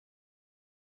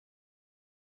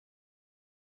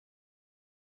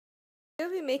I'll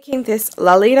be making this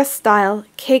Lolita style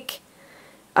cake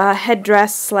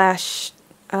headdress slash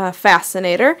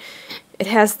fascinator. It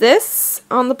has this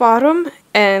on the bottom,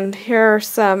 and here are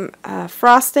some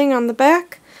frosting on the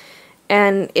back,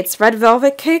 and it's red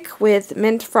velvet cake with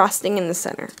mint frosting in the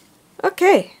center.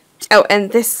 Okay. Oh,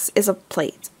 and this is a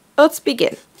plate. Let's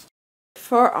begin.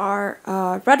 For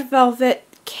our red velvet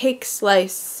cake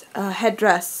slice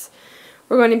headdress,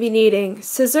 we're going to be needing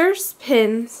scissors,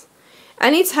 pins,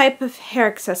 any type of hair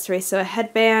accessory, so a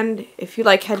headband if you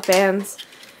like headbands,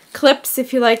 clips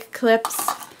if you like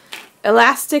clips,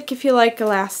 elastic if you like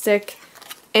elastic,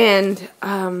 and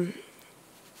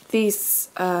these,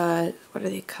 what are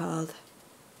they called?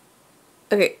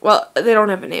 Okay, well, they don't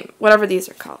have a name, whatever these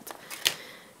are called.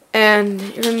 And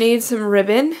you're going to need some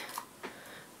ribbon,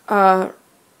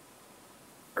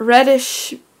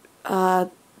 reddish,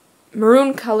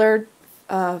 maroon colored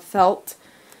felt.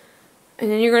 And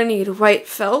then you're going to need white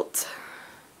felt,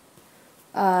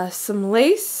 some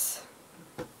lace,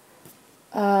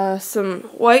 some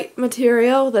white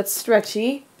material that's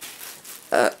stretchy,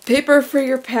 paper for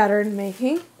your pattern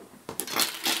making,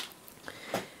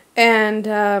 and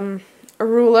a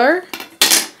ruler.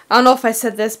 I don't know if I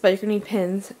said this, but you're going to need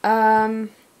pins. And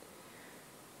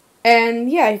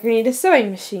yeah, you're going to need a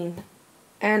sewing machine.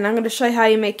 And I'm going to show you how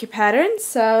you make your pattern,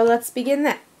 so let's begin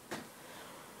that.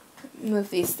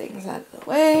 Move these things out of the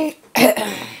way.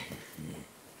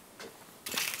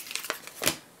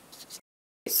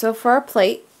 So for our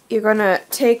plate, you're going to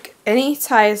take any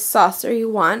size saucer you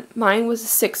want. Mine was a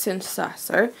 6-inch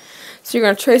saucer. So you're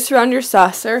going to trace around your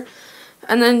saucer,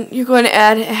 and then you're going to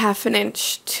add a 1/2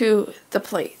 inch to the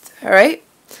plate. Alright?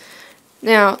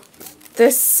 Now,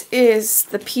 this is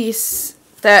the piece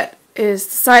that is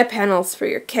the side panels for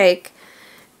your cake.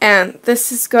 And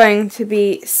this is going to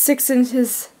be 6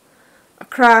 inches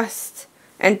across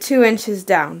and 2 inches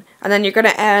down, and then you're going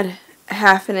to add a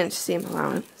 1/2 inch seam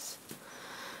allowance.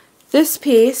 This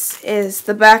piece is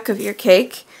the back of your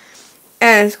cake,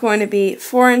 and it's going to be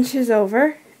 4 inches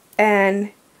over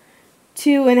and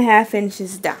 2.5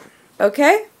 inches down.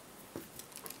 Okay?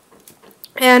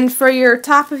 And for your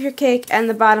top of your cake and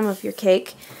the bottom of your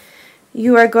cake,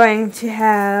 you are going to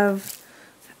have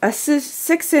a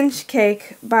 6-inch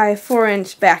cake by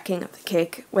 4-inch backing of the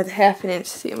cake with a 1/2 inch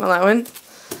seam allowance.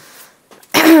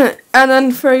 And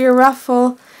then for your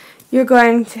ruffle, you're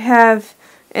going to have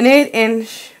an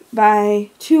 8-inch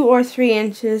by 2 or 3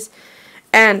 inches,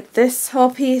 and this whole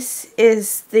piece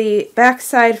is the back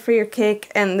side for your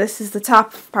cake, and this is the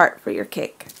top part for your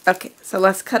cake. Okay, so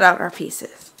let's cut out our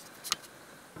pieces.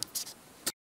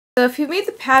 So if you made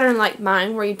the pattern like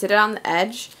mine, where you did it on the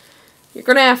edge, you're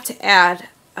going to have to add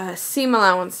a seam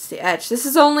allowance to the edge. This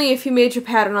is only if you made your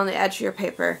pattern on the edge of your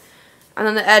paper, and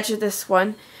on the edge of this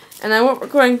one. And then what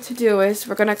we're going to do is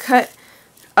we're going to cut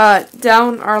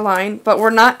down our line, but we're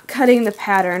not cutting the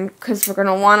pattern because we're going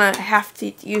to want to have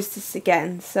to use this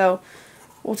again. So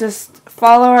we'll just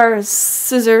follow our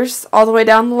scissors all the way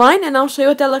down the line, and I'll show you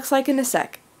what that looks like in a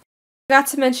sec. I forgot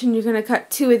to mention you're going to cut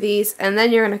 2 of these, and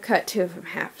then you're going to cut 2 of them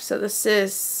half. So this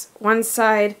is one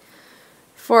side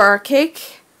for our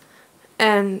cake,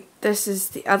 and this is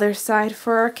the other side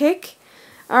for our cake.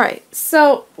 Alright,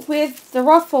 so with the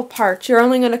ruffle part, you're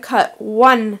only going to cut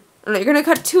one. No, you're going to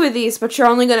cut 2 of these, but you're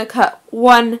only going to cut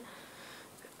one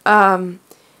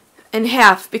in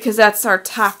half, because that's our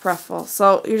top ruffle.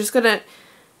 So you're just going to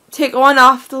take one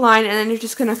off the line, and then you're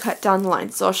just going to cut down the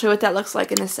line. So I'll show you what that looks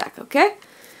like in a sec, okay?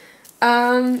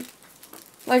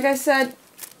 Like I said,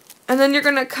 and then you're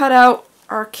going to cut out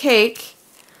our cake,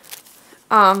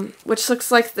 which looks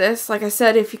like this. Like I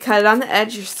said, if you cut it on the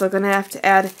edge, you're still going to have to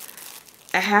add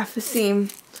a 1/2 seam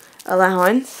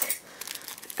allowance.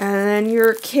 And then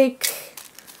your cake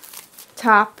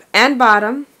top and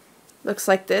bottom looks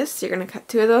like this. You're going to cut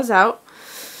 2 of those out.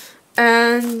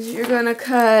 And you're going to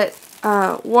cut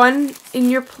 1 in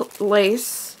your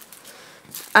lace.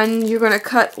 And you're going to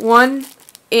cut 1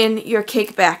 in your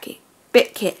cake backing.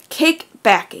 Cake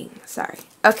backing, sorry.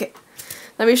 Okay,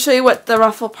 let me show you what the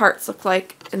ruffle parts look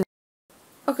like.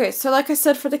 Okay, so like I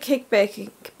said, for the cake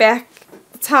baking, the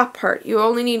top part, you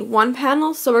only need 1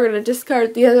 panel, so we're going to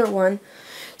discard the other one.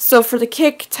 So for the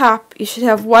cake top, you should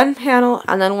have 1 panel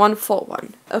and then 1 full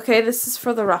one. Okay, this is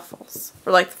for the ruffles,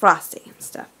 for like the frosting and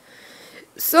stuff.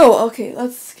 So, okay,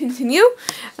 let's continue,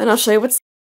 and I'll show you what's...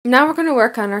 Now we're going to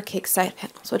work on our cake side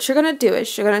panels. What you're going to do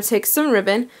is you're going to take some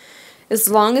ribbon, as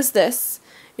long as this,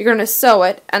 you're going to sew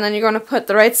it, and then you're going to put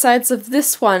the right sides of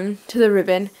this one to the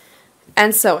ribbon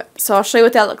and sew it. So I'll show you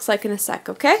what that looks like in a sec,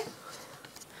 okay?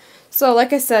 So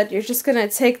like I said, you're just going to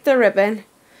take the ribbon,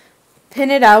 pin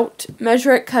it out,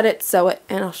 measure it, cut it, sew it,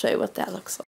 and I'll show you what that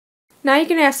looks like. Now you're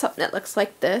going to have something that looks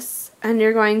like this, and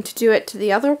you're going to do it to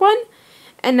the other one.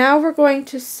 And now we're going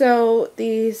to sew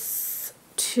these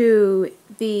to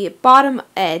the bottom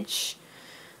edge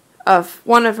of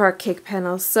one of our cake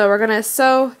panels. So we're going to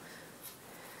sew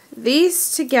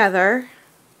these together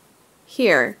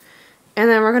here, and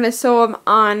then we're going to sew them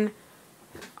on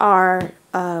our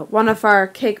one of our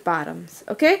cake bottoms,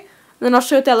 okay? And then I'll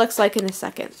show you what that looks like in a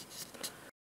second. Like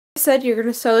I said, you're going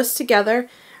to sew this together,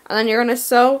 and then you're going to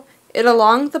sew it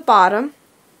along the bottom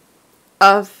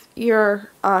of your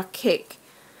cake.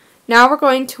 Now we're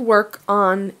going to work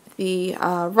on the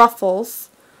ruffles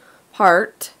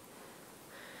part,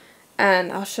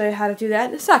 and I'll show you how to do that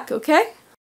in a sec, okay?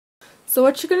 So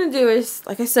what you're going to do is,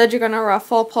 like I said, you're going to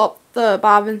pull up the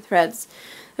bobbin threads,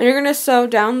 and you're going to sew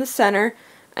down the center,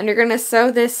 and you're going to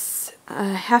sew this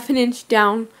half an inch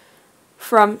down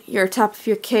from your top of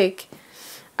your cake,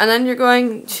 and then you're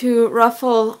going to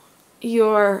ruffle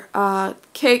your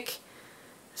cake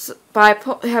by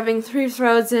having 3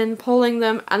 threads in, pulling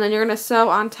them, and then you're going to sew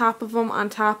on top of them on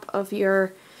top of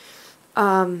your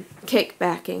cake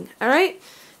backing. Alright?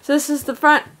 So this is the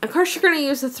front. Of course you're going to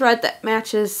use a thread that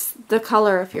matches the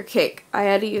color of your cake. I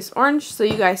had to use orange so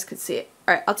you guys could see it.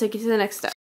 Alright, I'll take you to the next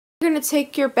step. You're going to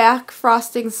take your back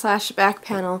frosting / back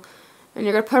panel, and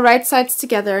you're going to put right sides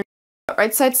together.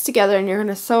 Right sides together, and you're going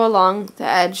to sew along the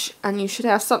edge, and you should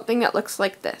have something that looks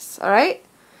like this. Alright?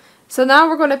 So now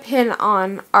we're going to pin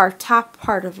on our top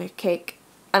part of your cake,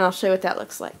 and I'll show you what that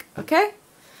looks like. Okay?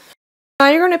 Now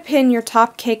you're going to pin your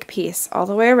top cake piece all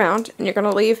the way around, and you're going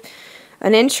to leave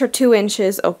 1 inch or 2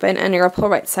 inches open, and you're going to pull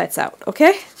right sides out.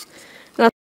 Okay? Now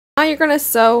you're going to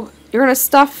sew, you're going to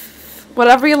stuff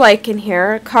whatever you like in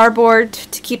here. Cardboard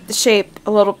to keep the shape,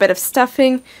 a little bit of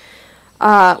stuffing.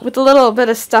 With a little bit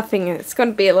of stuffing, it's going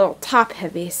to be a little top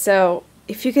heavy, so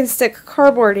if you can stick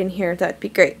cardboard in here, that'd be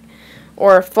great.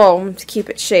 Or foam to keep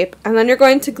it shape. And then you're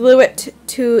going to glue it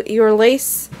to your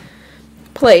lace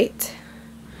plate,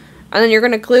 and then you're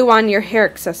going to glue on your hair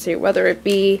accessory, whether it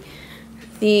be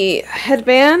the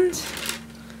headband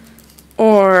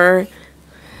or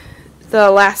the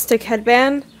elastic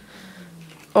headband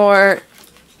or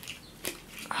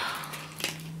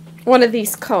one of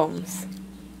these combs.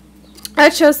 I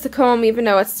chose the comb even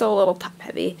though it's still a little top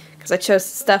heavy because I chose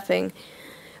the stuffing,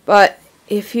 but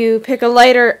if you pick a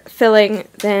lighter filling,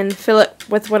 then fill it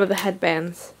with one of the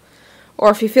headbands. Or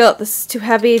if you feel that this is too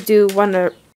heavy, do one